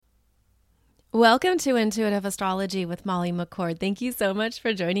Welcome to Intuitive Astrology with Molly McCord. Thank you so much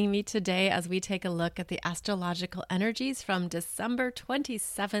for joining me today as we take a look at the astrological energies from December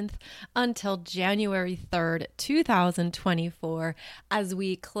 27th until January 3rd, 2024, as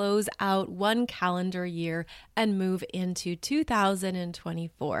we close out one calendar year and move into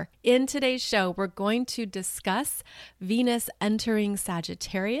 2024. In today's show, we're going to discuss Venus entering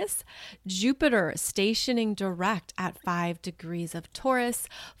Sagittarius, Jupiter stationing direct at 5 degrees of Taurus,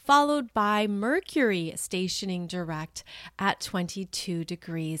 followed by Mercury stationing direct at 22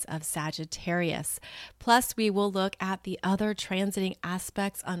 degrees of Sagittarius. Plus, we will look at the other transiting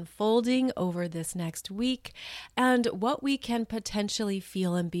aspects unfolding over this next week and what we can potentially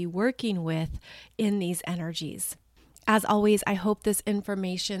feel and be working with in these energies. As always, I hope this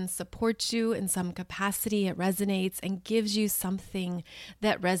information supports you in some capacity. It resonates and gives you something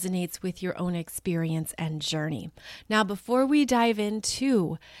that resonates with your own experience and journey. Now, before we dive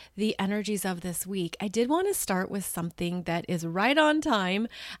into the energies of this week, I did want to start with something that is right on time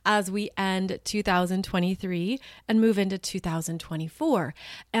as we end 2023 and move into 2024.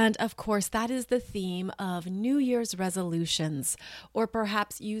 And of course, that is the theme of New Year's resolutions, or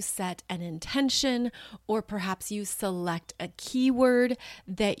perhaps you set an intention, or perhaps you select a keyword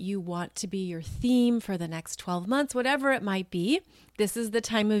that you want to be your theme for the next 12 months, whatever it might be. This is the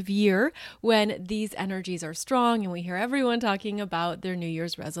time of year when these energies are strong and we hear everyone talking about their New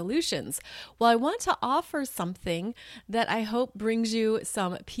Year's resolutions. Well, I want to offer something that I hope brings you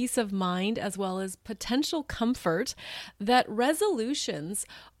some peace of mind as well as potential comfort, that resolutions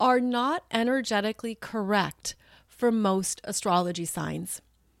are not energetically correct for most astrology signs.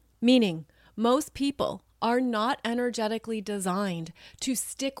 Meaning, most people are not energetically designed to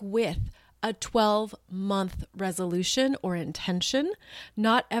stick with a 12-month resolution or intention.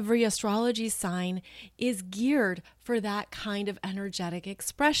 Not every astrology sign is geared for that kind of energetic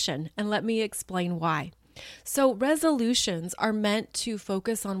expression. And let me explain why. So resolutions are meant to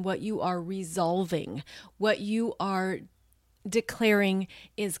focus on what you are resolving, what you are declaring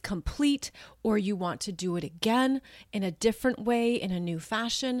is complete, or you want to do it again in a different way, in a new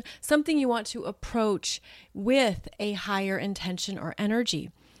fashion, something you want to approach with a higher intention or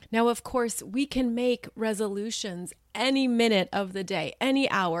energy. Now, of course, we can make resolutions any minute of the day, any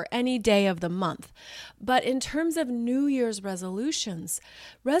hour, any day of the month. But in terms of New Year's resolutions,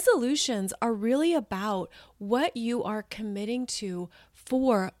 resolutions are really about what you are committing to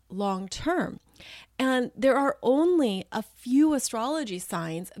for long term. And there are only a few astrology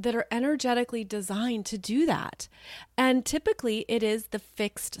signs that are energetically designed to do that. And typically it is the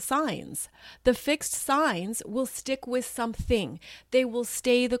fixed signs. The fixed signs will stick with something. They will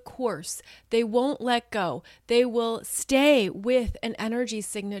stay the course. They won't let go. They will stay with an energy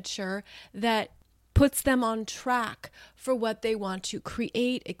signature that puts them on track for what they want to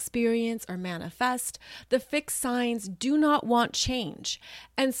create, experience, or manifest. The fixed signs do not want change.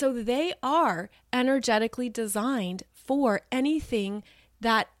 And so they are energetically designed for anything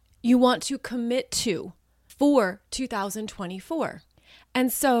that you want to commit to for 2024.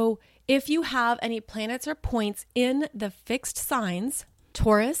 And so if you have any planets or points in the fixed signs,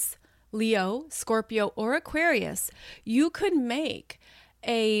 Taurus, Leo, Scorpio, or Aquarius, you could make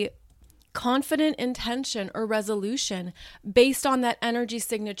a confident intention or resolution based on that energy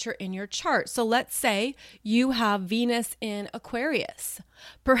signature in your chart. So let's say you have Venus in Aquarius.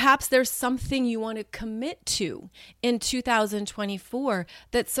 Perhaps there's something you want to commit to in 2024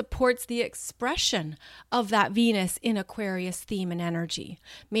 that supports the expression of that Venus in Aquarius theme and energy.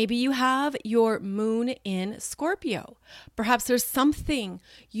 Maybe you have your moon in Scorpio. Perhaps there's something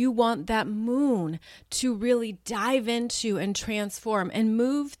you want that moon to really dive into and transform and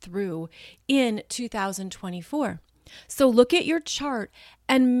move through in 2024. So look at your chart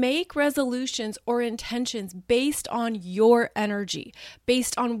and make resolutions or intentions based on your energy,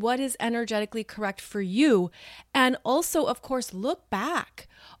 based on what is energetically correct for you. And also, of course, look back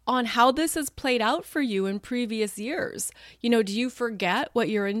on how this has played out for you in previous years. Do you forget what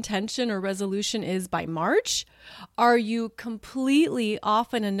your intention or resolution is by March? Are you completely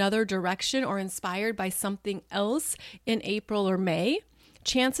off in another direction or inspired by something else in April or May?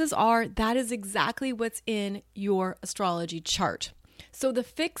 Chances are that is exactly what's in your astrology chart. So the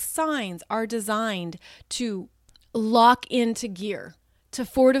fixed signs are designed to lock into gear, to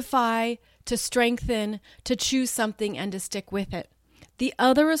fortify, to strengthen, to choose something and to stick with it. The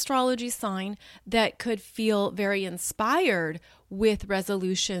other astrology sign that could feel very inspired with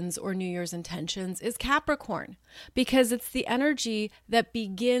resolutions or New Year's intentions is Capricorn, because it's the energy that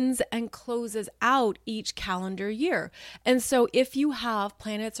begins and closes out each calendar year. And so if you have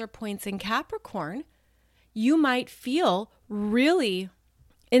planets or points in Capricorn, you might feel really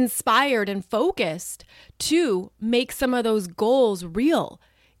inspired and focused to make some of those goals real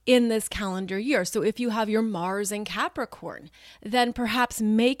in this calendar year. So if you have your Mars in Capricorn, then perhaps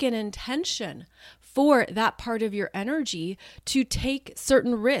make an intention for that part of your energy to take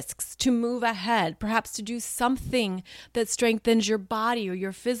certain risks, to move ahead, perhaps to do something that strengthens your body or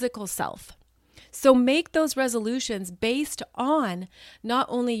your physical self. So make those resolutions based on not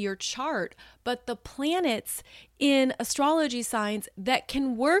only your chart, but the planets in astrology signs that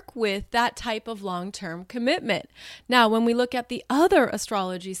can work with that type of long-term commitment. Now, when we look at the other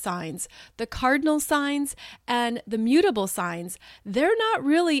astrology signs, the cardinal signs and the mutable signs, they're not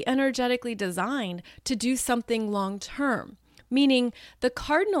really energetically designed to do something long-term. Meaning the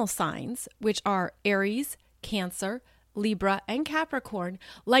cardinal signs, which are Aries, Cancer, Libra, and Capricorn,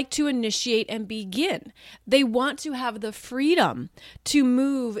 like to initiate and begin. They want to have the freedom to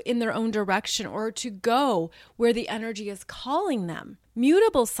move in their own direction or to go where the energy is calling them.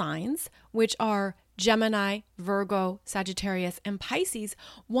 Mutable signs, which are Gemini, Virgo, Sagittarius, and Pisces,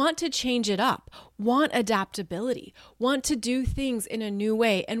 want to change it up, want adaptability, want to do things in a new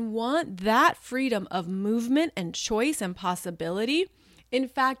way, and want that freedom of movement and choice and possibility. In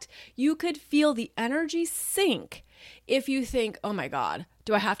fact, you could feel the energy sink if you think, oh my God,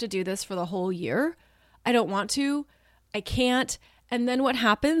 do I have to do this for the whole year? I don't want to. I can't. And then what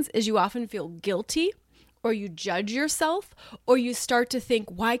happens is you often feel guilty, or you judge yourself, or you start to think,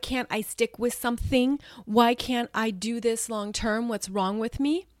 why can't I stick with something? Why can't I do this long term? What's wrong with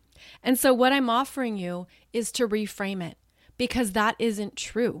me? And so what I'm offering you is to reframe it, because that isn't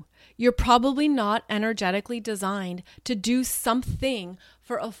true. You're probably not energetically designed to do something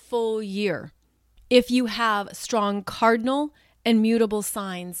for a full year if you have strong cardinal and mutable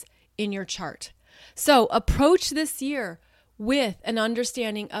signs in your chart. So approach this year with an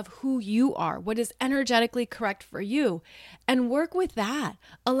understanding of who you are, what is energetically correct for you, and work with that.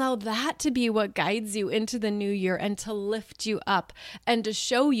 Allow that to be what guides you into the new year and to lift you up and to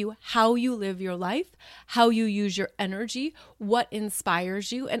show you how you live your life, how you use your energy, what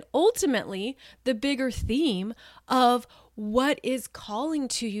inspires you, and ultimately the bigger theme of what is calling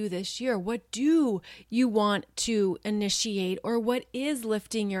to you this year. What do you want to initiate, or what is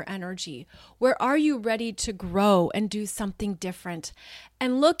lifting your energy? Where are you ready to grow and do something different?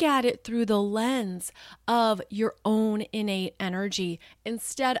 And look at it through the lens of your own innate energy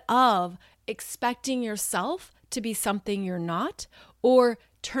instead of expecting yourself to be something you're not, or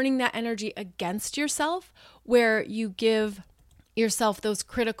turning that energy against yourself where you give yourself those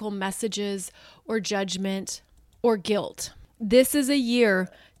critical messages or judgment or guilt. This is a year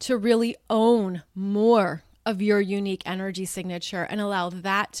to really own more of your unique energy signature and allow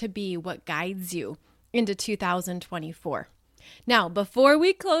that to be what guides you into 2024. Now, before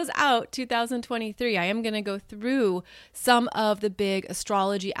we close out 2023, I am going to go through some of the big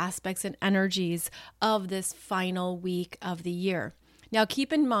astrology aspects and energies of this final week of the year. Now,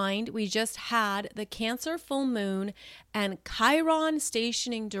 keep in mind, we just had the Cancer full moon and Chiron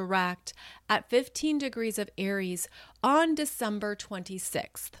stationing direct at 15 degrees of Aries on December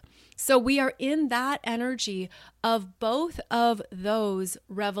 26th. So we are in that energy of both of those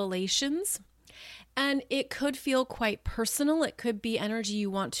revelations. And it could feel quite personal. It could be energy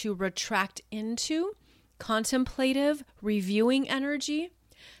you want to retract into, contemplative, reviewing energy.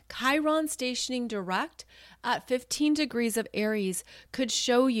 Chiron stationing direct at 15 degrees of Aries could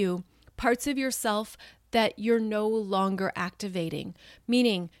show you parts of yourself that you're no longer activating.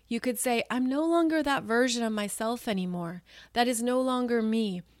 Meaning you could say, I'm no longer that version of myself anymore. That is no longer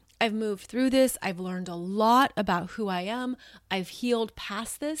me. I've moved through this. I've learned a lot about who I am. I've healed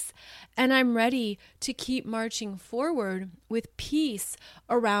past this, and I'm ready to keep marching forward with peace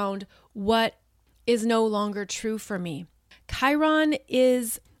around what is no longer true for me. Chiron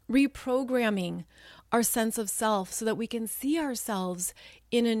is reprogramming our sense of self so that we can see ourselves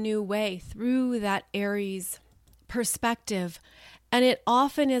in a new way through that Aries perspective. And it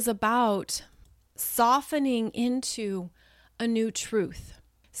often is about softening into a new truth.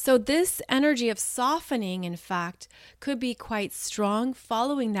 So this energy of softening, in fact, could be quite strong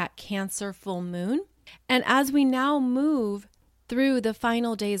following that Cancer full moon. And as we now move through the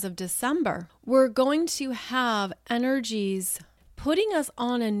final days of December, we're going to have energies putting us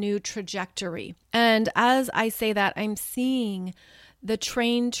on a new trajectory. And as I say that, I'm seeing the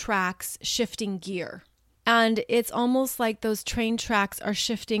train tracks shifting gear. And it's almost like those train tracks are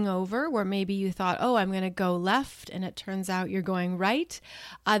shifting over where maybe you thought, oh, I'm going to go left, and it turns out you're going right.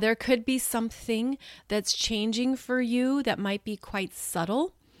 There could be something that's changing for you that might be quite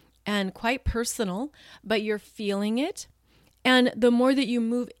subtle and quite personal, but you're feeling it. And the more that you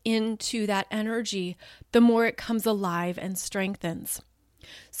move into that energy, the more it comes alive and strengthens.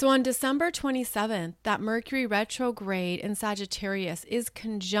 So on December 27th, that Mercury retrograde in Sagittarius is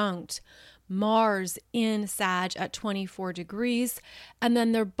conjunct Mars in Sag at 24 degrees, and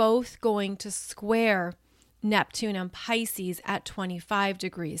then they're both going to square Neptune and Pisces at 25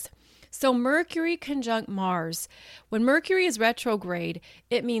 degrees. So Mercury conjunct Mars. When Mercury is retrograde,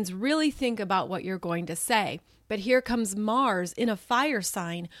 it means really think about what you're going to say. But here comes Mars in a fire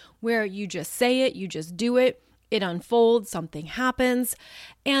sign where you just say it, you just do it, it unfolds, something happens,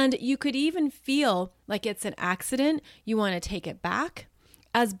 and you could even feel like it's an accident. You want to take it back.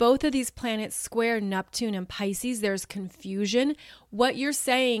 As both of these planets square Neptune and Pisces, there's confusion. What you're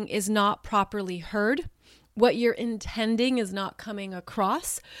saying is not properly heard. What you're intending is not coming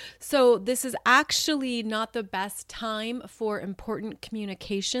across. So this is actually not the best time for important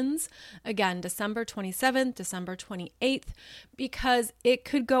communications. Again, December 27th, December 28th, because it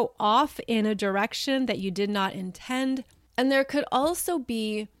could go off in a direction that you did not intend. And there could also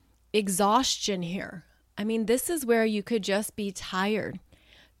be exhaustion here. I mean, this is where you could just be tired.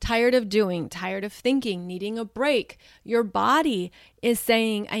 Tired of doing, tired of thinking, needing a break. Your body is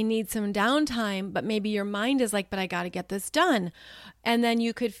saying, I need some downtime, but maybe your mind is like, but I got to get this done. And then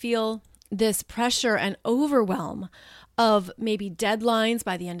you could feel this pressure and overwhelm of maybe deadlines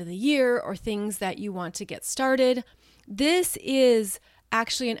by the end of the year or things that you want to get started. This is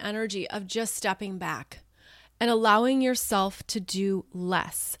actually an energy of just stepping back and allowing yourself to do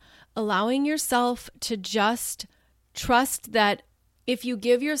less, allowing yourself to just trust that if you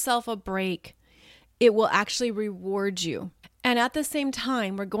give yourself a break, it will actually reward you. And at the same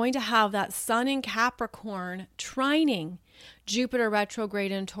time, we're going to have that Sun in Capricorn trining Jupiter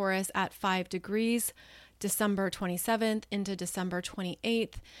retrograde in Taurus at 5 degrees, December 27th into December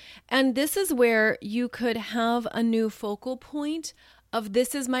 28th. And this is where you could have a new focal point of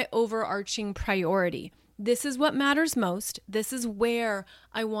this is my overarching priority. This is what matters most. This is where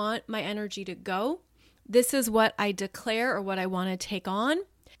I want my energy to go. This is what I declare or what I want to take on.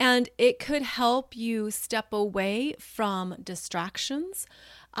 And it could help you step away from distractions.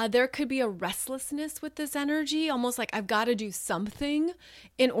 There could be a restlessness with this energy, almost like I've got to do something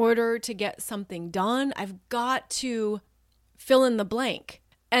in order to get something done. I've got to fill in the blank.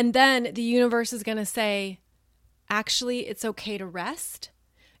 And then the universe is going to say, actually, it's okay to rest.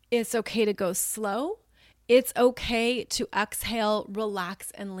 It's okay to go slow. It's okay to exhale,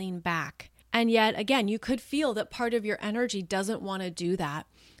 relax, and lean back. And yet, again, you could feel that part of your energy doesn't want to do that.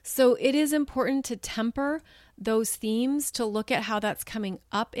 So it is important to temper those themes, to look at how that's coming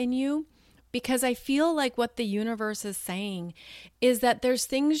up in you, because I feel like what the universe is saying is that there's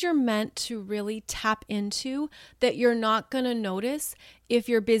things you're meant to really tap into that you're not going to notice if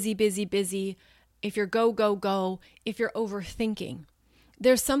you're busy, if you're go, if you're overthinking.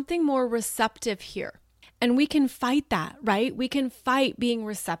 There's something more receptive here. And we can fight that, right? We can fight being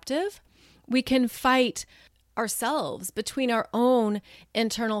receptive. We can fight ourselves between our own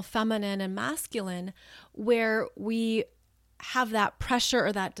internal feminine and masculine, where we have that pressure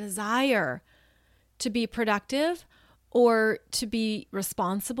or that desire to be productive or to be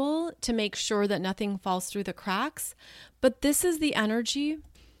responsible, to make sure that nothing falls through the cracks. But this is the energy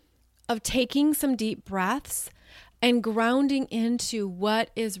of taking some deep breaths and grounding into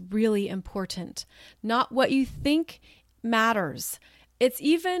what is really important, not what you think matters. It's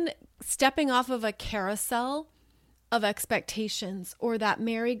even stepping off of a carousel of expectations or that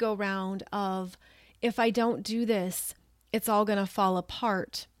merry-go-round of, if I don't do this, it's all going to fall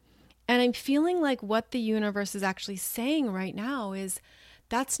apart. And I'm feeling like what the universe is actually saying right now is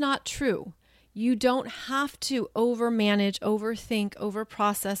that's not true. You don't have to overmanage, overthink,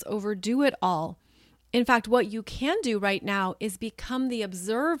 overprocess, overdo it all. In fact, what you can do right now is become the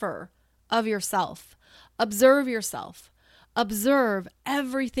observer of yourself. Observe yourself. Observe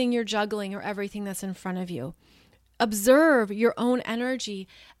everything you're juggling or everything that's in front of you. Observe your own energy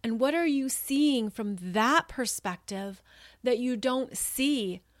and what are you seeing from that perspective that you don't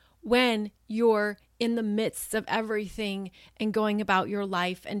see when you're in the midst of everything and going about your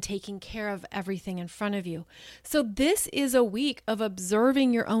life and taking care of everything in front of you. So this is a week of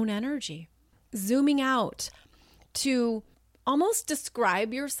observing your own energy, zooming out to almost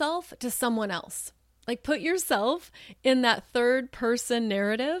describe yourself to someone else. Like put yourself in that third person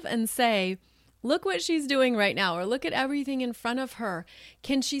narrative and say, look what she's doing right now, or look at everything in front of her.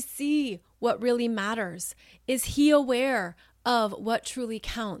 Can she see what really matters? Is he aware of what truly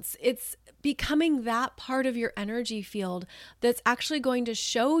counts? It's becoming that part of your energy field that's actually going to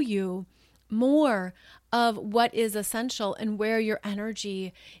show you more of what is essential and where your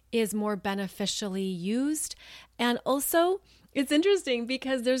energy is more beneficially used. And also, it's interesting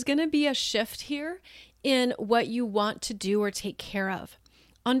because there's going to be a shift here in what you want to do or take care of.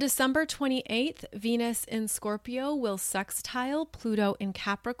 On December 28th, Venus in Scorpio will sextile Pluto in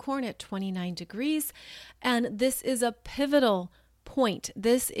Capricorn at 29 degrees. And this is a pivotal point.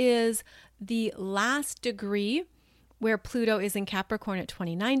 This is the last degree where Pluto is in Capricorn at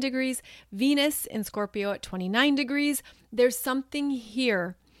 29 degrees, Venus in Scorpio at 29 degrees. There's something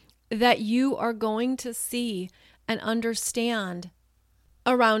here that you are going to see and understand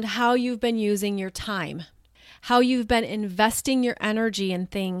around how you've been using your time, how you've been investing your energy in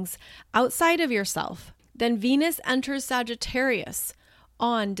things outside of yourself. Then Venus enters Sagittarius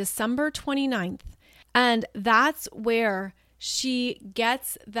on December 29th, and that's where she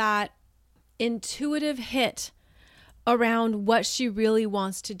gets that intuitive hit around what she really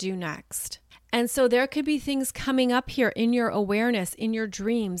wants to do next. And so there could be things coming up here in your awareness, in your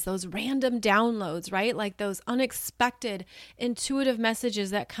dreams, those random downloads, right? Like those unexpected intuitive messages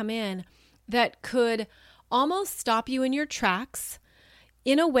that come in that could almost stop you in your tracks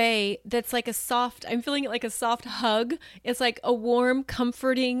in a way that's like I'm feeling it like a soft hug. It's like a warm,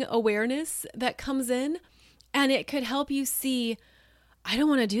 comforting awareness that comes in, and it could help you see, I don't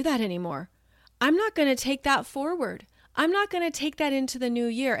want to do that anymore. I'm not going to take that forward. I'm not going to take that into the new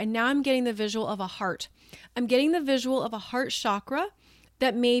year. And now I'm getting the visual of a heart. I'm getting the visual of a heart chakra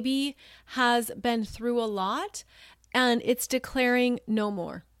that maybe has been through a lot, and it's declaring no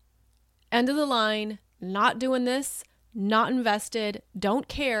more. End of the line, not doing this, not invested, don't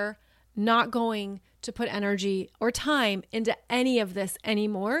care, not going to put energy or time into any of this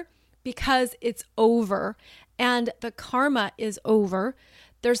anymore because it's over and the karma is over.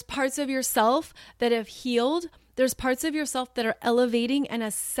 There's parts of yourself that have healed. There's parts of yourself that are elevating and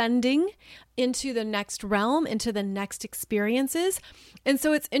ascending into the next realm, into the next experiences. And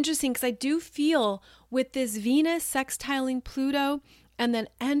so it's interesting because I do feel with this Venus sextiling Pluto and then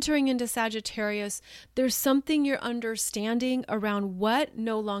entering into Sagittarius, there's something you're understanding around what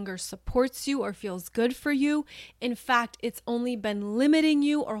no longer supports you or feels good for you. In fact, it's only been limiting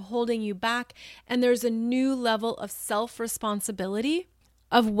you or holding you back. And there's a new level of self-responsibility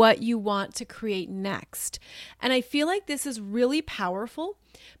of what you want to create next. And I feel like this is really powerful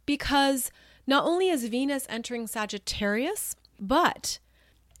because not only is Venus entering Sagittarius, but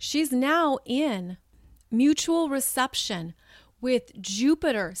she's now in mutual reception with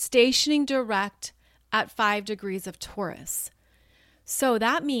Jupiter stationing direct at 5 degrees of Taurus. So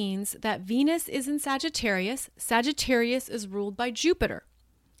that means that Venus is in Sagittarius. Sagittarius is ruled by Jupiter.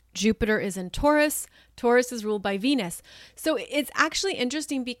 Jupiter is in Taurus. Taurus is ruled by Venus. So it's actually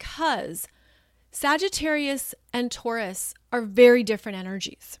interesting because Sagittarius and Taurus are very different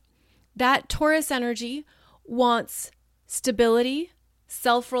energies. That Taurus energy wants stability,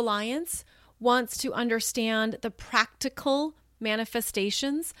 self-reliance, wants to understand the practical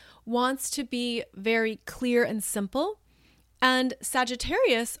manifestations, wants to be very clear and simple. And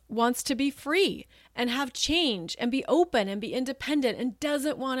Sagittarius wants to be free and have change and be open and be independent and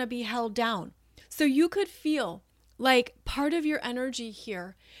doesn't want to be held down. So you could feel like part of your energy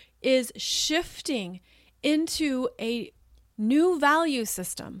here is shifting into a new value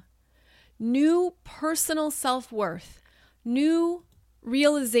system, new personal self-worth, new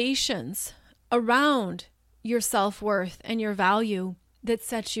realizations around your self-worth and your value that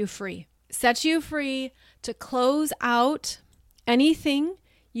sets you free. Sets you free to close out anything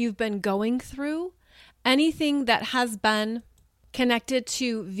you've been going through, anything that has been connected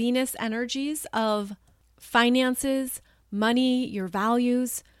to Venus energies of finances, money, your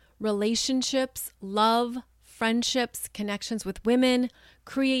values, relationships, love, friendships, connections with women,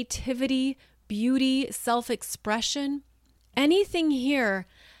 creativity, beauty, self-expression, anything here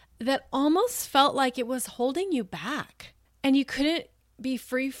that almost felt like it was holding you back and you couldn't be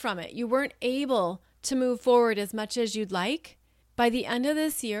free from it. You weren't able to move forward as much as you'd like. By the end of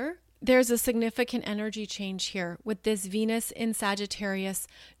this year, there's a significant energy change here with this Venus in Sagittarius,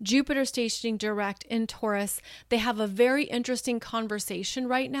 Jupiter stationing direct in Taurus. They have a very interesting conversation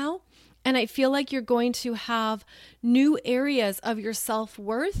right now. And I feel like you're going to have new areas of your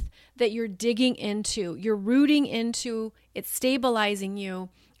self-worth that you're digging into. You're rooting into, it's stabilizing you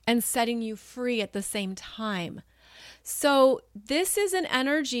and setting you free at the same time. So this is an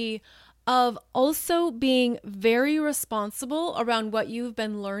energy of also being very responsible around what you've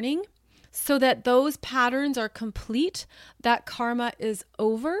been learning so that those patterns are complete, that karma is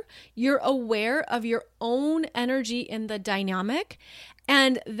over. You're aware of your own energy in the dynamic,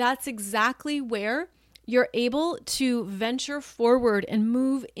 and that's exactly where you're able to venture forward and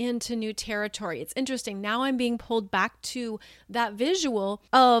move into new territory. It's interesting. Now I'm being pulled back to that visual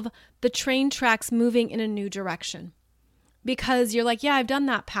of the train tracks moving in a new direction because you're like, yeah, I've done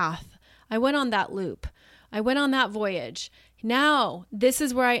that path. I went on that loop. I went on that voyage. Now, this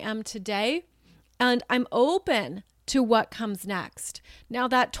is where I am today, and I'm open to what comes next. Now,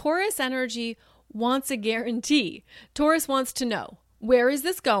 that Taurus energy wants a guarantee. Taurus wants to know, where is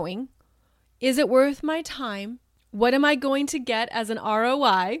this going? Is it worth my time? What am I going to get as an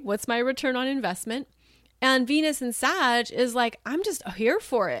ROI? What's my return on investment? And Venus in Sag is like, I'm just here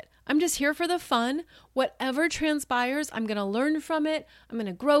for it. I'm just here for the fun. Whatever transpires, I'm going to learn from it. I'm going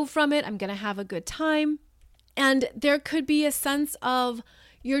to grow from it. I'm going to have a good time. And there could be a sense of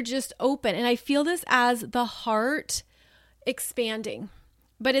you're just open. And I feel this as the heart expanding,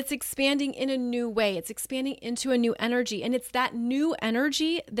 but it's expanding in a new way. It's expanding into a new energy. And it's that new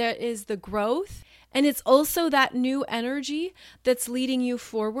energy that is the growth. And it's also that new energy that's leading you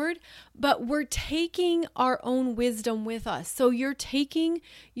forward. But we're taking our own wisdom with us. So you're taking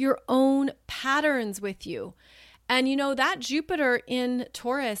your own patterns with you. And you know, that Jupiter in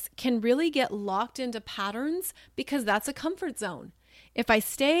Taurus can really get locked into patterns because that's a comfort zone. If I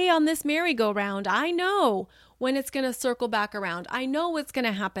stay on this merry-go-round, I know when it's going to circle back around. I know what's going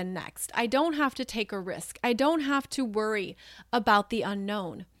to happen next. I don't have to take a risk. I don't have to worry about the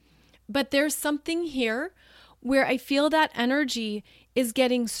unknown. But there's something here where I feel that energy is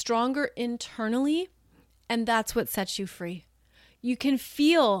getting stronger internally, and that's what sets you free. You can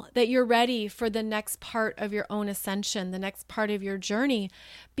feel that you're ready for the next part of your own ascension, the next part of your journey,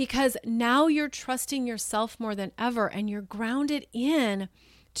 because now you're trusting yourself more than ever and you're grounded in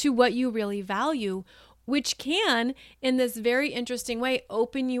to what you really value, which can, in this very interesting way,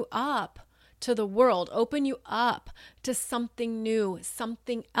 open you up to the world, open you up to something new,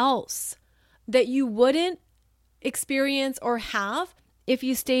 something else that you wouldn't experience or have if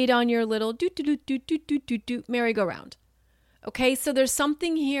you stayed on your little merry-go-round. Okay, so there's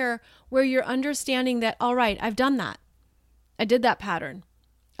something here where you're understanding that, all right, I've done that. I did that pattern.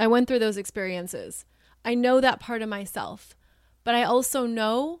 I went through those experiences. I know that part of myself, but I also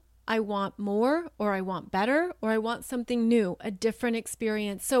know I want more, or I want better, or I want something new, a different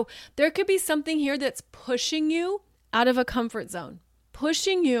experience. So there could be something here that's pushing you out of a comfort zone,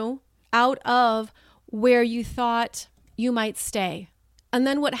 pushing you out of where you thought you might stay. And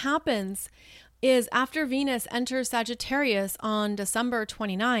then what happens is after Venus enters Sagittarius on December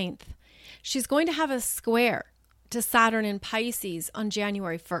 29th, she's going to have a square to Saturn in Pisces on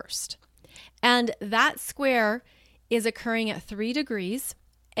January 1st. And that square is occurring at 3 degrees.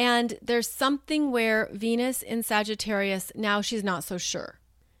 And there's something where Venus in Sagittarius, now she's not so sure.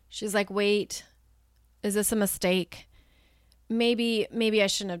 She's like, wait, is this a mistake? Maybe I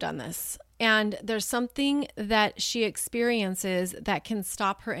shouldn't have done this. And there's something that she experiences that can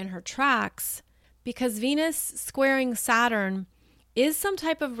stop her in her tracks, because Venus squaring Saturn is some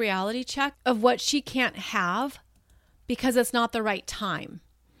type of reality check of what she can't have because it's not the right time.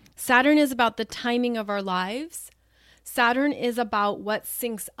 Saturn is about the timing of our lives. Saturn is about what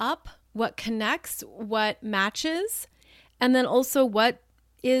syncs up, what connects, what matches, and then also what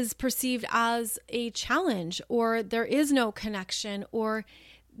is perceived as a challenge, or there is no connection, or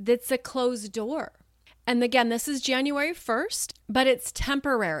it's a closed door. And again, this is January 1st, but it's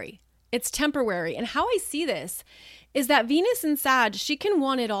temporary. It's temporary. And how I see this is that Venus in Sag, she can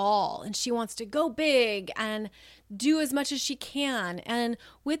want it all, and she wants to go big and do as much as she can. And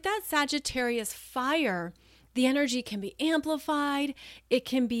with that Sagittarius fire, the energy can be amplified. It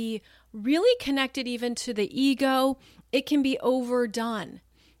can be really connected even to the ego. It can be overdone.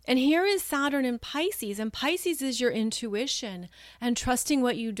 And here is Saturn in Pisces, and Pisces is your intuition and trusting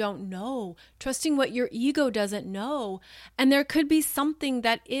what you don't know, trusting what your ego doesn't know. And there could be something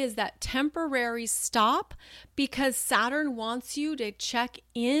that is that temporary stop because Saturn wants you to check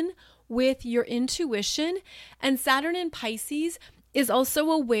in with your intuition. And Saturn in Pisces is also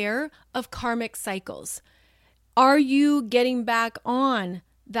aware of karmic cycles. Are you getting back on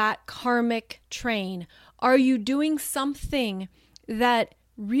that karmic train? Are you doing something that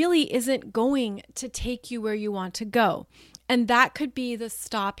really isn't going to take you where you want to go? And that could be the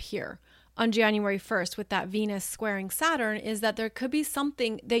stop here on January 1st with that Venus squaring Saturn, is that there could be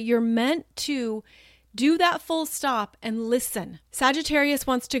something that you're meant to do that full stop and listen. Sagittarius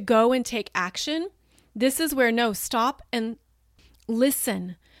wants to go and take action. This is where no, stop and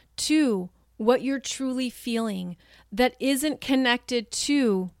listen to what you're truly feeling that isn't connected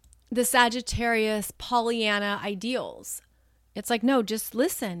to the Sagittarius Pollyanna ideals. It's like, no, just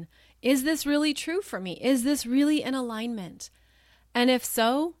listen. Is this really true for me? Is this really in alignment? And if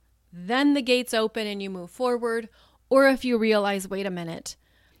so, then the gates open and you move forward. Or if you realize, wait a minute,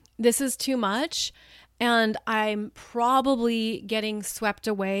 this is too much, and I'm probably getting swept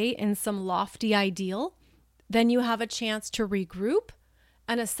away in some lofty ideal, then you have a chance to regroup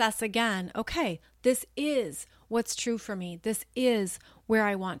and assess again, okay, this is what's true for me. This is where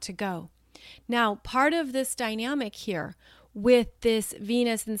I want to go. Now, part of this dynamic here with this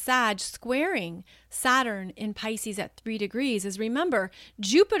Venus and Sag squaring Saturn in Pisces at 3 degrees is, remember,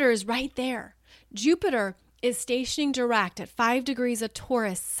 Jupiter is right there. Jupiter is stationing direct at 5 degrees of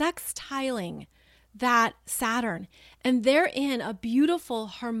Taurus, sextiling that Saturn. And they're in a beautiful,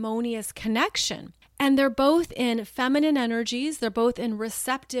 harmonious connection. And they're both in feminine energies. They're both in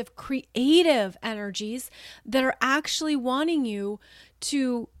receptive, creative energies that are actually wanting you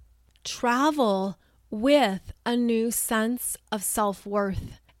to travel with a new sense of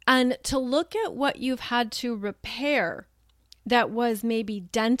self-worth and to look at what you've had to repair that was maybe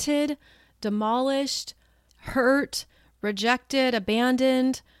dented, demolished, hurt, rejected,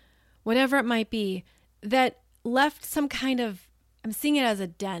 abandoned, whatever it might be, that left some kind of, I'm seeing it as a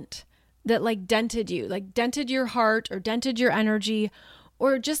dent, that like dented you, like dented your heart or dented your energy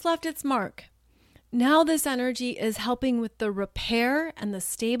or just left its mark. Now this energy is helping with the repair and the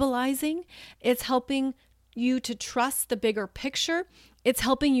stabilizing. It's helping you to trust the bigger picture. It's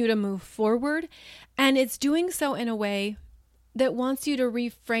helping you to move forward. And it's doing so in a way that wants you to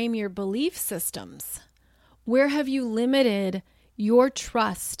reframe your belief systems. Where have you limited your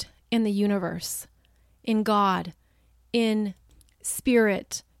trust in the universe, in God, in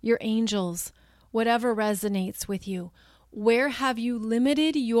spirit, your angels, whatever resonates with you? Where have you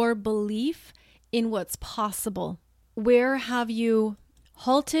limited your belief in what's possible? Where have you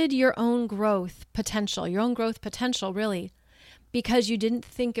halted your own growth potential really, because you didn't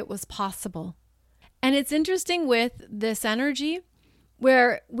think it was possible? And it's interesting with this energy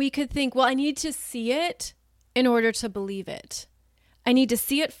where we could think, well, I need to see it in order to believe it. I need to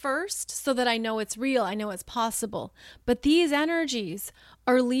see it first so that I know it's real. I know it's possible. But these energies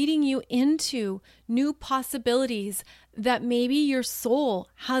are leading you into new possibilities that maybe your soul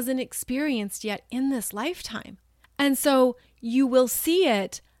hasn't experienced yet in this lifetime. And so you will see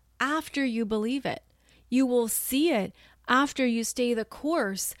it after you believe it. You will see it after you stay the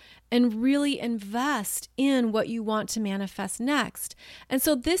course and really invest in what you want to manifest next. And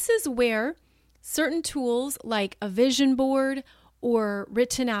so this is where certain tools like a vision board or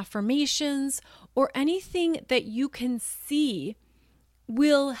written affirmations or anything that you can see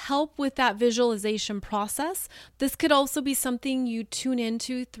will help with that visualization process. This could also be something you tune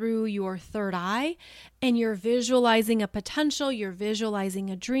into through your third eye and you're visualizing a potential, you're visualizing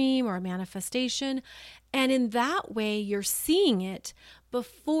a dream or a manifestation. And in that way, you're seeing it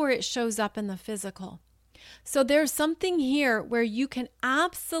before it shows up in the physical. So there's something here where you can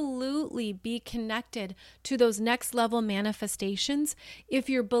absolutely be connected to those next level manifestations if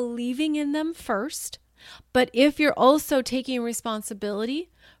you're believing in them first, but if you're also taking responsibility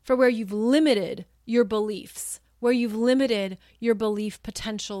for where you've limited your beliefs, where you've limited your belief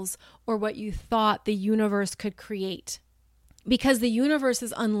potentials or what you thought the universe could create. Because the universe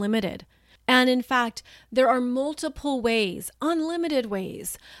is unlimited. And in fact, there are multiple ways, unlimited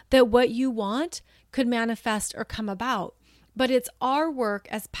ways, that what you want could manifest or come about. But it's our work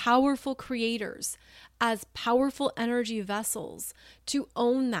as powerful creators, as powerful energy vessels, to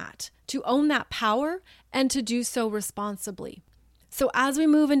own that power and to do so responsibly. So as we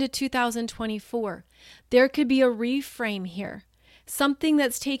move into 2024, there could be a reframe here, something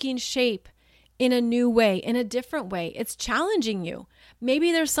that's taking shape in a new way, in a different way. It's challenging you.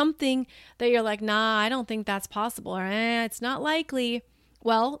 Maybe there's something that you're like, nah, I don't think that's possible, or it's not likely.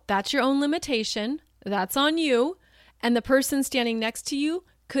 Well, that's your own limitation. That's on you. And the person standing next to you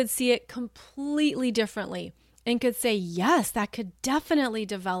could see it completely differently and could say, yes, that could definitely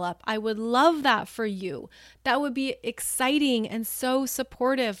develop. I would love that for you. That would be exciting and so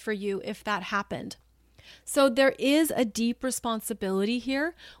supportive for you if that happened. So there is a deep responsibility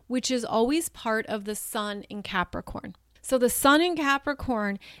here, which is always part of the sun in Capricorn. So the sun in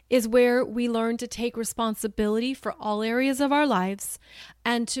Capricorn is where we learn to take responsibility for all areas of our lives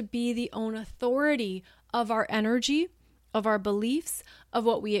and to be the own authority of our energy, of our beliefs, of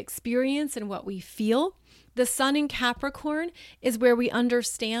what we experience and what we feel. The sun in Capricorn is where we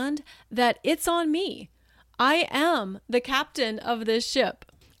understand that it's on me. I am the captain of this ship.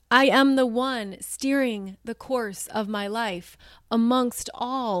 I am the one steering the course of my life amongst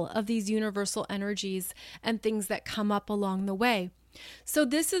all of these universal energies and things that come up along the way. So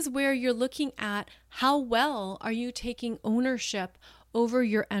this is where you're looking at how well are you taking ownership over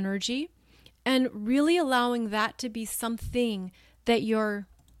your energy and really allowing that to be something that you're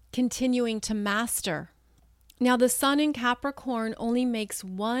continuing to master. Now, the sun in Capricorn only makes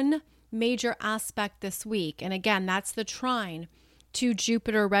one major aspect this week. And again, that's the trine to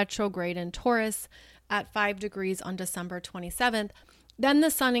Jupiter retrograde in Taurus at 5 degrees on December 27th. Then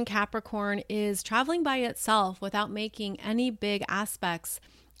the sun in Capricorn is traveling by itself without making any big aspects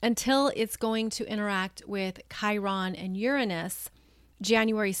until it's going to interact with Chiron and Uranus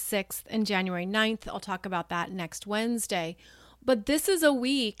January 6th and January 9th. I'll talk about that next Wednesday. But this is a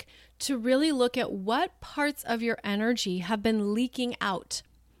week to really look at what parts of your energy have been leaking out.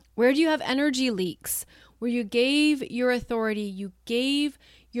 Where do you have energy leaks? Where you gave your authority, you gave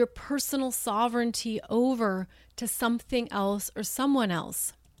your personal sovereignty over to something else or someone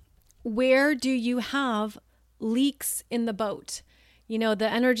else. Where do you have leaks in the boat? You know, the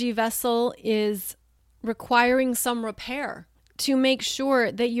energy vessel is requiring some repair to make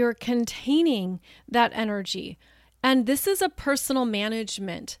sure that you're containing that energy. And this is a personal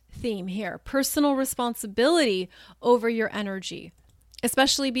management theme here, personal responsibility over your energy,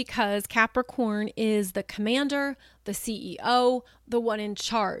 especially because Capricorn is the commander, the CEO, the one in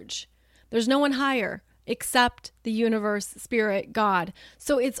charge. There's no one higher except the universe, spirit, God.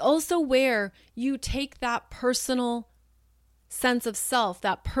 So it's also where you take that personal sense of self,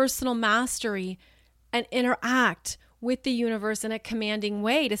 that personal mastery, and interact with the universe in a commanding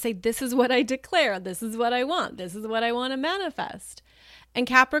way to say, this is what I declare, this is what I want, this is what I want to manifest. And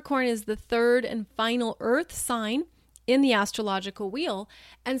Capricorn is the third and final earth sign in the astrological wheel.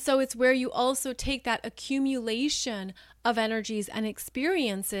 And so it's where you also take that accumulation of energies and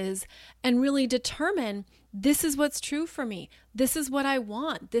experiences and really determine, this is what's true for me. This is what I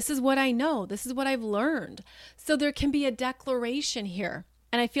want. This is what I know. This is what I've learned. So there can be a declaration here.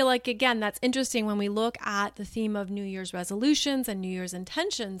 And I feel like, again, that's interesting when we look at the theme of New Year's resolutions and New Year's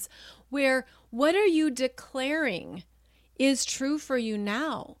intentions, where what are you declaring is true for you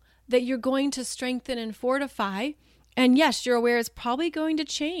now that you're going to strengthen and fortify? And yes, you're aware it's probably going to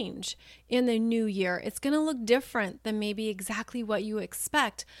change in the new year. It's going to look different than maybe exactly what you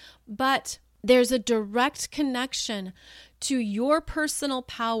expect, but there's a direct connection to your personal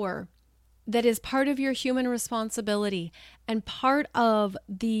power that is part of your human responsibility and part of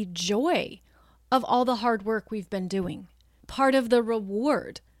the joy of all the hard work we've been doing, part of the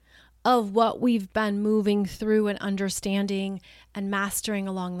reward of what we've been moving through and understanding and mastering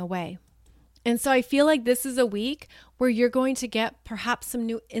along the way. And so I feel like this is a week where you're going to get perhaps some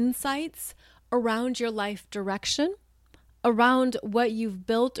new insights around your life direction, around what you've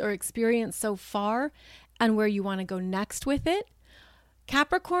built or experienced so far and where you want to go next with it.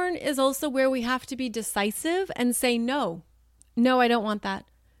 Capricorn is also where we have to be decisive and say, no, I don't want that.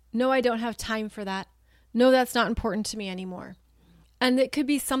 No, I don't have time for that. No, that's not important to me anymore. And it could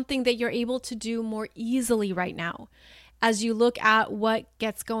be something that you're able to do more easily right now as you look at what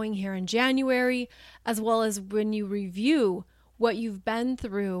gets going here in January, as well as when you review what you've been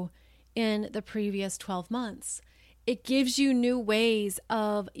through in the previous 12 months. It gives you new ways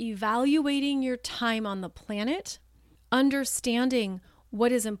of evaluating your time on the planet, understanding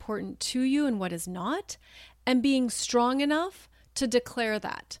what is important to you and what is not, and being strong enough to declare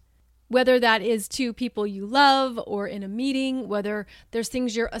that. Whether that is to people you love or in a meeting, whether there's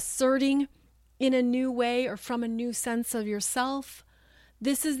things you're asserting in a new way or from a new sense of yourself.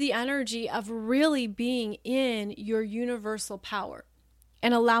 This is the energy of really being in your universal power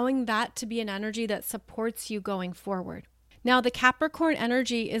and allowing that to be an energy that supports you going forward. Now, the Capricorn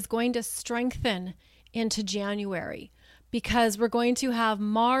energy is going to strengthen into January because we're going to have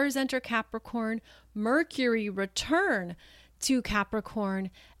Mars enter Capricorn, Mercury return to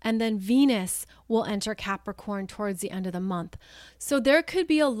Capricorn, and then Venus will enter Capricorn towards the end of the month. So there could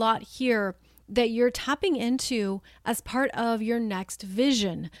be a lot here that you're tapping into as part of your next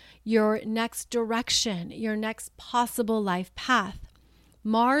vision, your next direction, your next possible life path.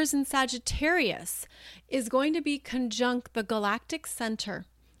 Mars in Sagittarius is going to be conjunct the galactic center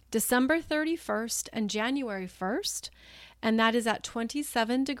December 31st and January 1st, and that is at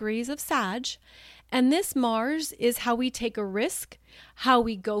 27 degrees of Sag. And this Mars is how we take a risk, how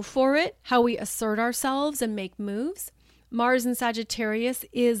we go for it, how we assert ourselves and make moves. Mars in Sagittarius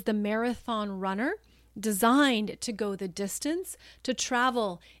is the marathon runner designed to go the distance, to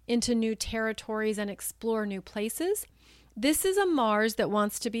travel into new territories and explore new places. This is a Mars that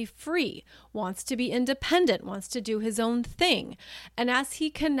wants to be free, wants to be independent, wants to do his own thing. And as he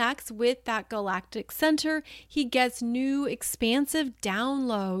connects with that galactic center, he gets new expansive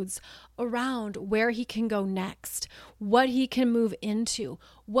downloads around where he can go next, what he can move into,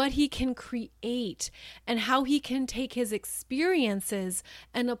 what he can create, and how he can take his experiences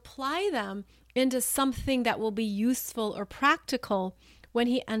and apply them into something that will be useful or practical when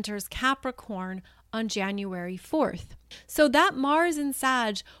he enters Capricorn on January 4th. So that Mars in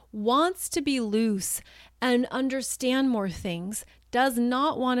Sag wants to be loose and understand more things, does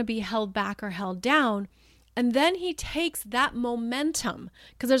not want to be held back or held down, And then he takes that momentum,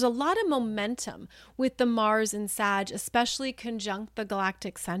 because there's a lot of momentum with the Mars and Sag, especially conjunct the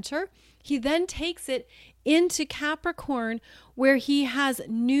galactic center. He then takes it into Capricorn, where he has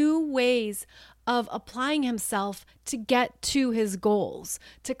new ways of applying himself to get to his goals,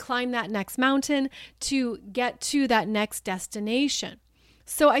 to climb that next mountain, to get to that next destination.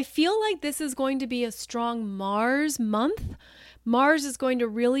 So I feel like this is going to be a strong Mars month. Mars is going to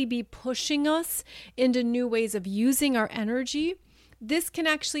really be pushing us into new ways of using our energy. This can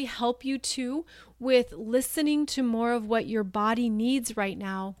actually help you too with listening to more of what your body needs right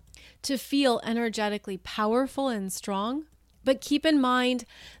now to feel energetically powerful and strong. But keep in mind,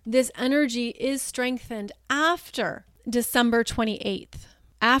 this energy is strengthened after December 28th.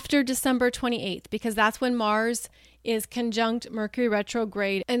 After December 28th, because that's when Mars is conjunct Mercury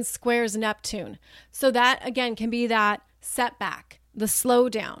retrograde and squares Neptune. So that, again, can be that setback, the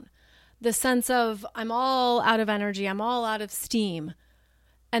slowdown, the sense of I'm all out of energy, I'm all out of steam.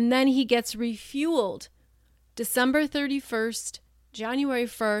 And then he gets refueled December 31st, January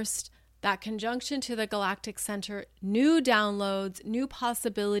 1st, that conjunction to the galactic center, new downloads, new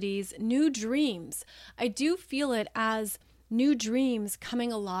possibilities, new dreams. I do feel it as new dreams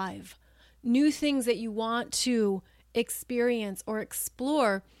coming alive, new things that you want to experience or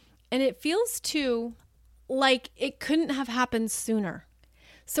explore. And it feels too like it couldn't have happened sooner.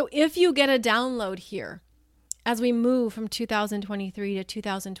 So if you get a download here, as we move from 2023 to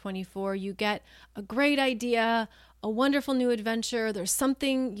 2024, you get a great idea, a wonderful new adventure. There's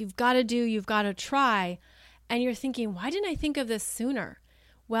something you've got to do, you've got to try. And you're thinking, why didn't I think of this sooner?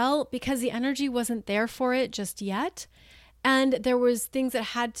 Well, because the energy wasn't there for it just yet. And there was things that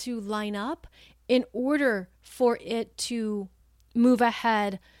had to line up in order for it to move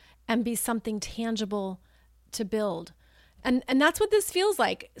ahead and be something tangible to build. And that's what this feels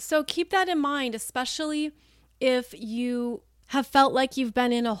like. So keep that in mind, especially if you have felt like you've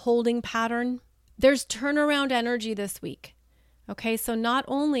been in a holding pattern. There's turnaround energy this week. Okay, so not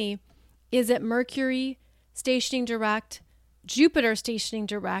only is it Mercury stationing direct, Jupiter stationing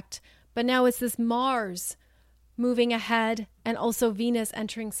direct, but now it's this Mars moving ahead and also Venus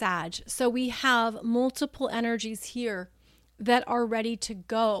entering Sag. So we have multiple energies here that are ready to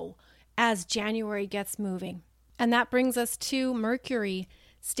go as January gets moving. And that brings us to Mercury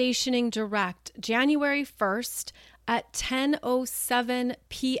stationing direct January 1st at 10:07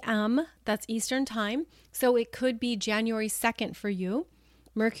 p.m. That's Eastern time. So it could be January 2nd for you.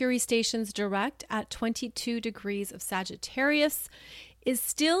 Mercury stations direct at 22 degrees of Sagittarius, is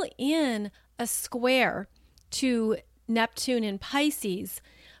still in a square to Neptune in Pisces.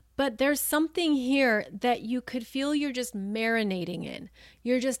 But there's something here that you could feel you're just marinating in.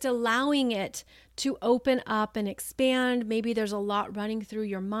 You're just allowing it to open up and expand. Maybe there's a lot running through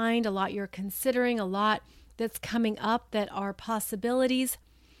your mind, a lot you're considering, a lot that's coming up that are possibilities.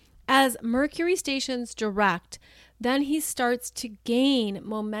 As Mercury stations direct, then he starts to gain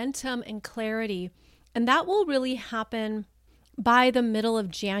momentum and clarity. And that will really happen by the middle of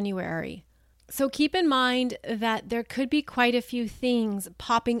January. So keep in mind that there could be quite a few things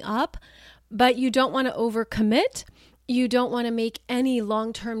popping up, but you don't want to overcommit. You don't want to make any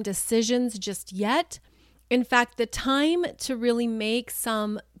long-term decisions just yet. In fact, the time to really make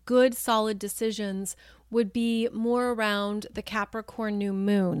some good, solid decisions would be more around the Capricorn new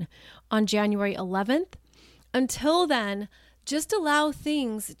moon on January 11th. Until then, just allow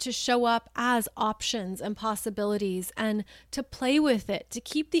things to show up as options and possibilities and to play with it, to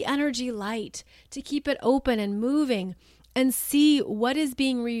keep the energy light, to keep it open and moving and see what is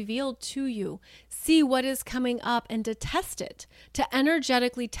being revealed to you, see what is coming up and to test it, to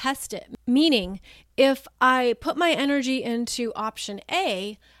energetically test it. Meaning, if I put my energy into option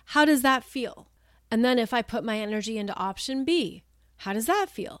A, how does that feel? And then if I put my energy into option B, how does that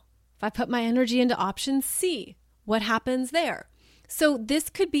feel? If I put my energy into option C, what happens there? So this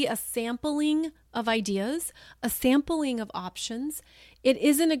could be a sampling of ideas, a sampling of options. It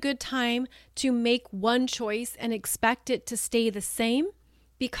isn't a good time to make one choice and expect it to stay the same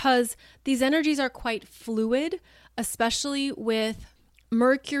because these energies are quite fluid, especially with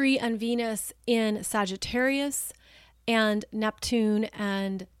Mercury and Venus in Sagittarius and Neptune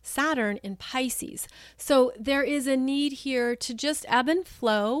and Saturn in Pisces. So there is a need here to just ebb and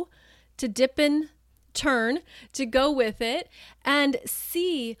flow, to dip and turn, to go with it and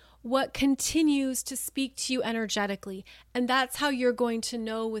see what continues to speak to you energetically. And that's how you're going to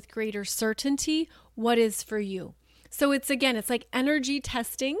know with greater certainty what is for you. So it's like energy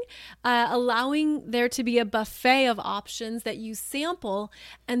testing, allowing there to be a buffet of options that you sample,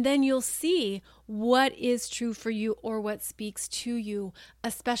 and then you'll see what is true for you or what speaks to you,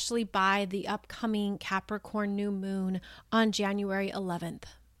 especially by the upcoming Capricorn new moon on January 11th.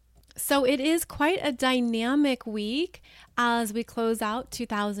 So it is quite a dynamic week as we close out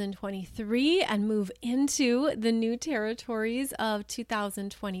 2023 and move into the new territories of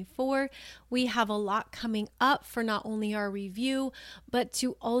 2024. We have a lot coming up for not only our review, but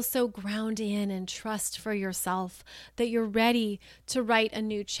to also ground in and trust for yourself that you're ready to write a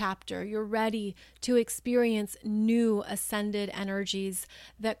new chapter. You're ready to experience new ascended energies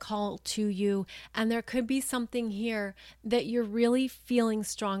that call to you. And there could be something here that you're really feeling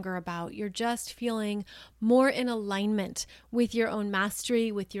stronger about. You're just feeling more in alignment with your own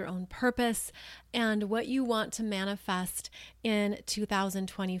mastery, with your own purpose, and what you want to manifest in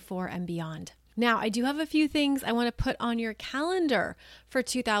 2024 and beyond. Now, I do have a few things I want to put on your calendar for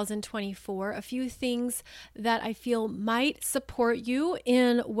 2024, a few things that I feel might support you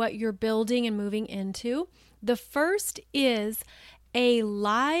in what you're building and moving into. The first is a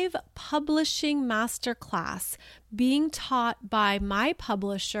live publishing masterclass being taught by my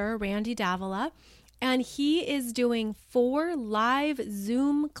publisher, Randy Davila, and he is doing 4 live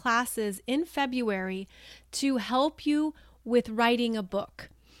Zoom classes in February to help you with writing a book.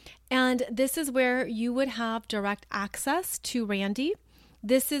 And this is where you would have direct access to Randy.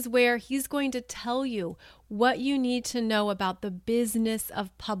 This is where he's going to tell you what you need to know about the business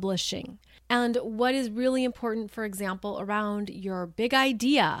of publishing and what is really important, for example, around your big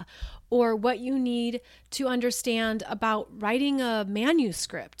idea or what you need to understand about writing a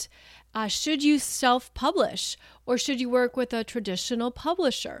manuscript. Should you self-publish or should you work with a traditional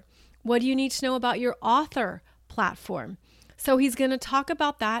publisher? What do you need to know about your author platform? So he's going to talk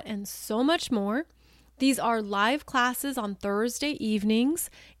about that and so much more. These are live classes on Thursday evenings.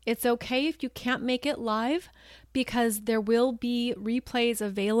 It's okay if you can't make it live because there will be replays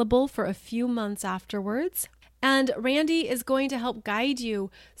available for a few months afterwards. And Randy is going to help guide you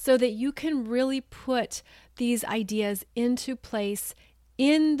so that you can really put these ideas into place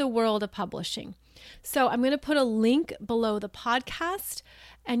in the world of publishing. So I'm going to put a link below the podcast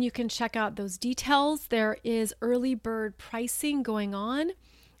and you can check out those details. There is early bird pricing going on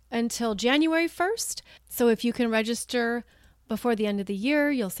until January 1st. So if you can register before the end of the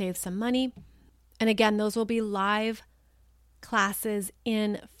year, you'll save some money. And again, those will be live classes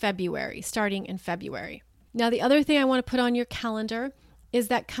in February, starting in February. Now, the other thing I want to put on your calendar is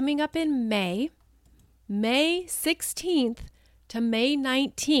that coming up in May 16th to May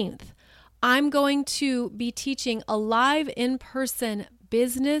 19th, I'm going to be teaching a live in-person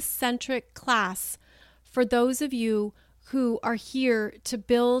business-centric class for those of you who are here to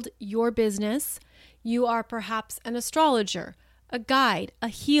build your business. You are perhaps an astrologer, a guide, a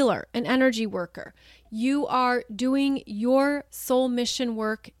healer, an energy worker. You are doing your soul mission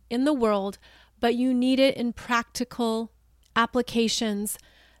work in the world, but you need it in practical applications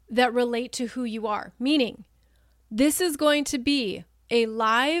that relate to who you are. Meaning, this is going to be a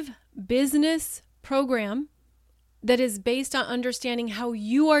live business program that is based on understanding how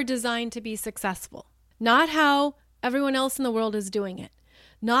you are designed to be successful, not how everyone else in the world is doing it,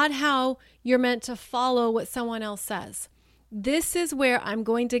 not how you're meant to follow what someone else says. This is where I'm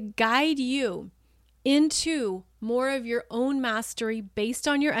going to guide you into more of your own mastery based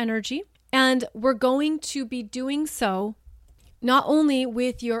on your energy. And we're going to be doing so not only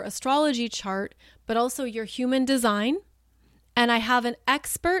with your astrology chart, but also your human design. And I have an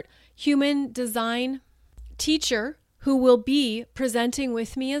expert human design teacher who will be presenting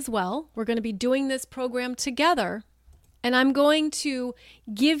with me as well. We're going to be doing this program together. And I'm going to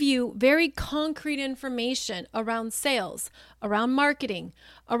give you very concrete information around sales, around marketing,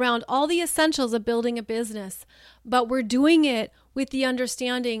 around all the essentials of building a business. But we're doing it with the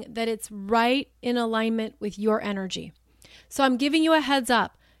understanding that it's right in alignment with your energy. So I'm giving you a heads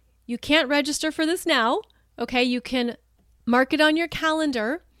up. You can't register for this now, okay? You can mark it on your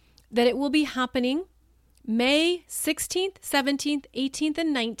calendar that it will be happening May 16th, 17th, 18th,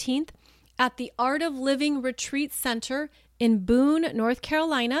 and 19th at the Art of Living Retreat Center in Boone, North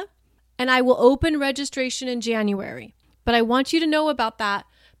Carolina. And I will open registration in January. But I want you to know about that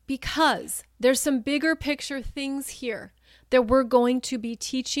because there's some bigger picture things here that we're going to be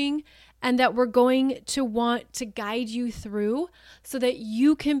teaching and that we're going to want to guide you through so that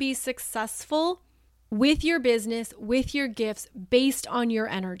you can be successful with your business, with your gifts, based on your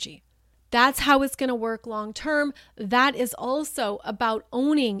energy. That's how it's going to work long term. That is also about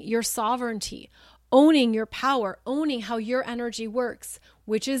owning your sovereignty, owning your power, owning how your energy works,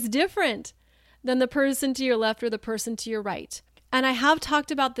 which is different than the person to your left or the person to your right. And I have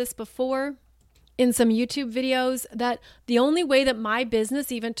talked about this before in some YouTube videos, that the only way that my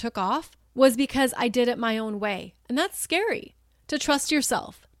business even took off was because I did it my own way. And that's scary, to trust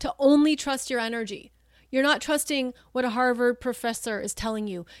yourself, to only trust your energy. You're not trusting what a Harvard professor is telling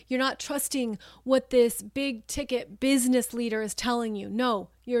you. You're not trusting what this big ticket business leader is telling you. No,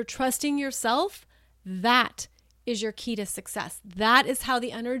 you're trusting yourself. That is your key to success. That is how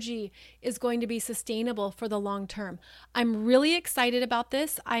the energy is going to be sustainable for the long term. I'm really excited about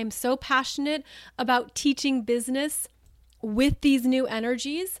this. I am so passionate about teaching business with these new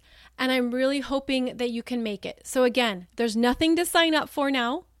energies, and I'm really hoping that you can make it. So again, there's nothing to sign up for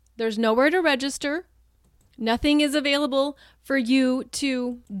now. There's nowhere to register. Nothing is available for you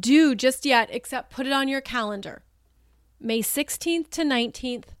to do just yet except put it on your calendar. May 16th to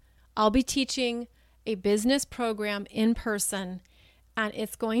 19th, I'll be teaching a business program in person, and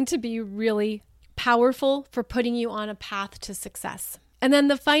it's going to be really powerful for putting you on a path to success. And then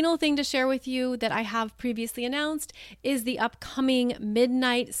the final thing to share with you that I have previously announced is the upcoming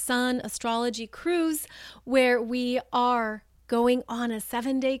Midnight Sun Astrology Cruise, where we are going on a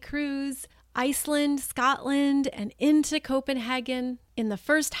 7-day cruise, Iceland, Scotland, and into Copenhagen in the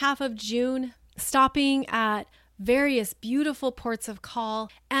first half of June, stopping at various beautiful ports of call.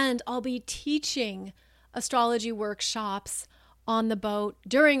 And I'll be teaching astrology workshops on the boat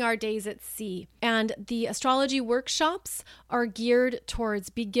during our days at sea. And the astrology workshops are geared towards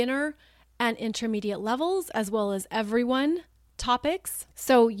beginner and intermediate levels, as well as everyone topics.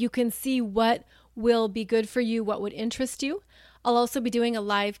 So you can see what will be good for you, what would interest you. I'll also be doing a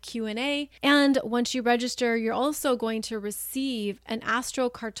live Q&A. And once you register, you're also going to receive an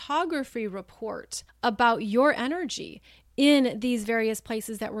astrocartography report about your energy in these various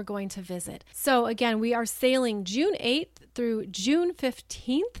places that we're going to visit. So again, we are sailing June 8th through June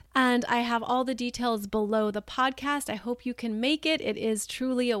 15th, and I have all the details below the podcast. I hope you can make it. It is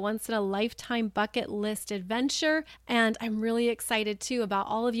truly a once-in-a-lifetime bucket list adventure, and I'm really excited too about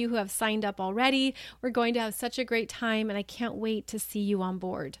all of you who have signed up already. We're going to have such a great time, and I can't wait to see you on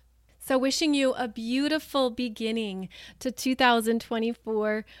board. So wishing you a beautiful beginning to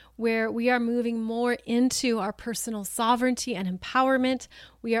 2024, where we are moving more into our personal sovereignty and empowerment.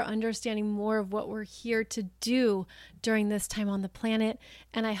 We are understanding more of what we're here to do during this time on the planet.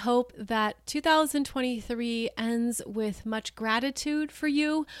 And I hope that 2023 ends with much gratitude for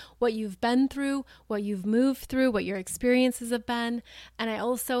you, what you've been through, what you've moved through, what your experiences have been. And I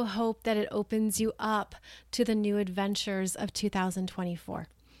also hope that it opens you up to the new adventures of 2024.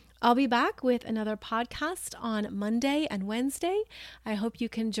 I'll be back with another podcast on Monday and Wednesday. I hope you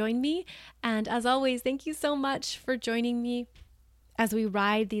can join me. And as always, thank you so much for joining me as we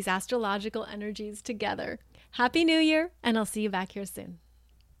ride these astrological energies together. Happy New Year, and I'll see you back here soon.